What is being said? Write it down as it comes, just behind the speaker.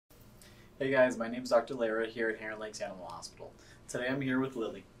Hey guys, my name is Dr. Lera here at Heron Lakes Animal Hospital. Today I'm here with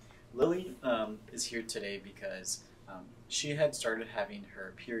Lily. Lily is here today because she had started having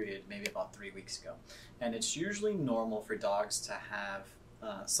her period maybe about 3 weeks ago. And it's usually normal for dogs to have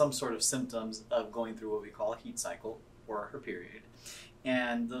some sort of symptoms of going through what we call a heat cycle or her period.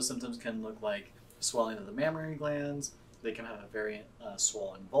 And those symptoms can look like swelling of the mammary glands, they can have a very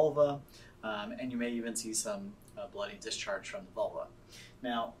swollen vulva, and you may even see some bloody discharge from the vulva.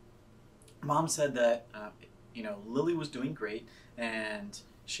 Now, Mom said that Lily was doing great and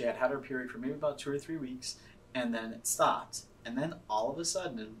she had her period for maybe about 2 or 3 weeks, and then it stopped. And then all of a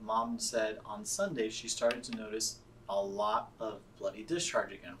sudden, Mom said on Sunday she started to notice a lot of bloody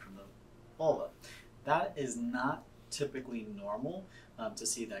discharge again from the vulva. That is not typically normal to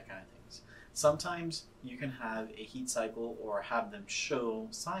see that kind of things. Sometimes you can have a heat cycle or have them show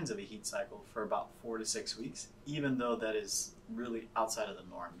signs of a heat cycle for about 4 to 6 weeks, even though that is really outside of the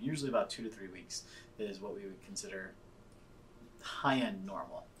norm. Usually about 2 to 3 weeks is what we would consider high-end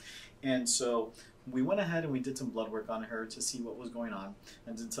normal. And so we went ahead and we did some blood work on her to see what was going on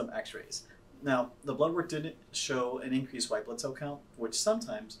and did some x-rays. Now, the blood work didn't show an increased white blood cell count, which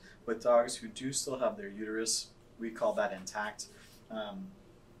sometimes with dogs who do still have their uterus, we call that intact,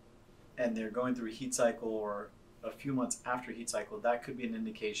 and they're going through a heat cycle or a few months after heat cycle, that could be an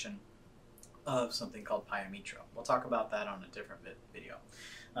indication of something called pyometra. We'll talk about that on a different video.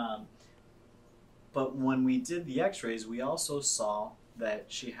 But when we did the x-rays, we also saw that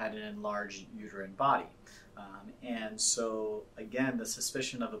she had an enlarged uterine body. And so, again, the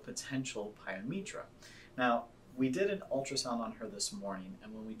suspicion of a potential pyometra. Now, we did an ultrasound on her this morning,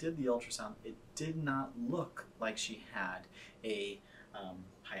 and when we did the ultrasound, it did not look like she had a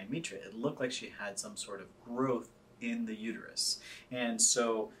pyometra. It looked like she had some sort of growth in the uterus. And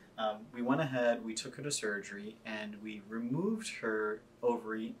so we went ahead, we took her to surgery, and we removed her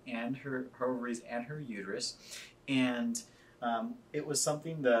ovary and her ovaries and her uterus. And it was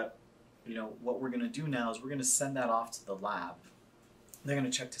something that, what we're going to do now is we're going to send that off to the lab. They're going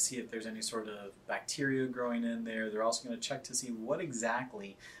to check to see if there's any sort of bacteria growing in there. They're also going to check to see what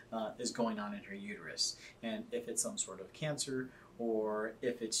exactly is going on in her uterus, and if it's some sort of cancer or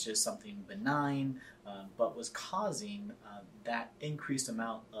if it's just something benign but was causing that increased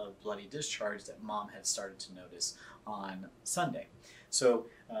amount of bloody discharge that Mom had started to notice on Sunday. So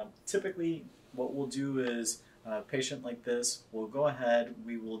typically what we'll do is a patient like this, we'll go ahead,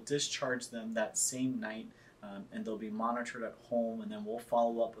 we will discharge them that same night, and they'll be monitored at home, and then we'll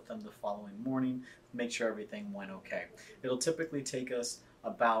follow up with them the following morning, make sure everything went okay. It'll typically take us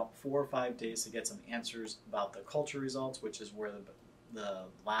about 4 or 5 days to get some answers about the culture results, which is where the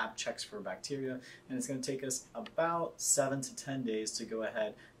lab checks for bacteria, and it's going to take us about 7 to 10 days to go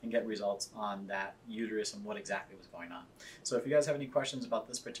ahead and get results on that uterus and what exactly was going on. So if you guys have any questions about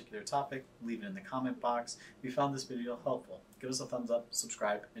this particular topic, leave it in the comment box. If you found this video helpful, give us a thumbs up,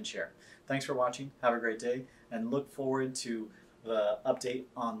 subscribe, and share. Thanks for watching. Have a great day, and look forward to the update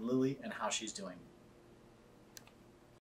on Lily and how she's doing.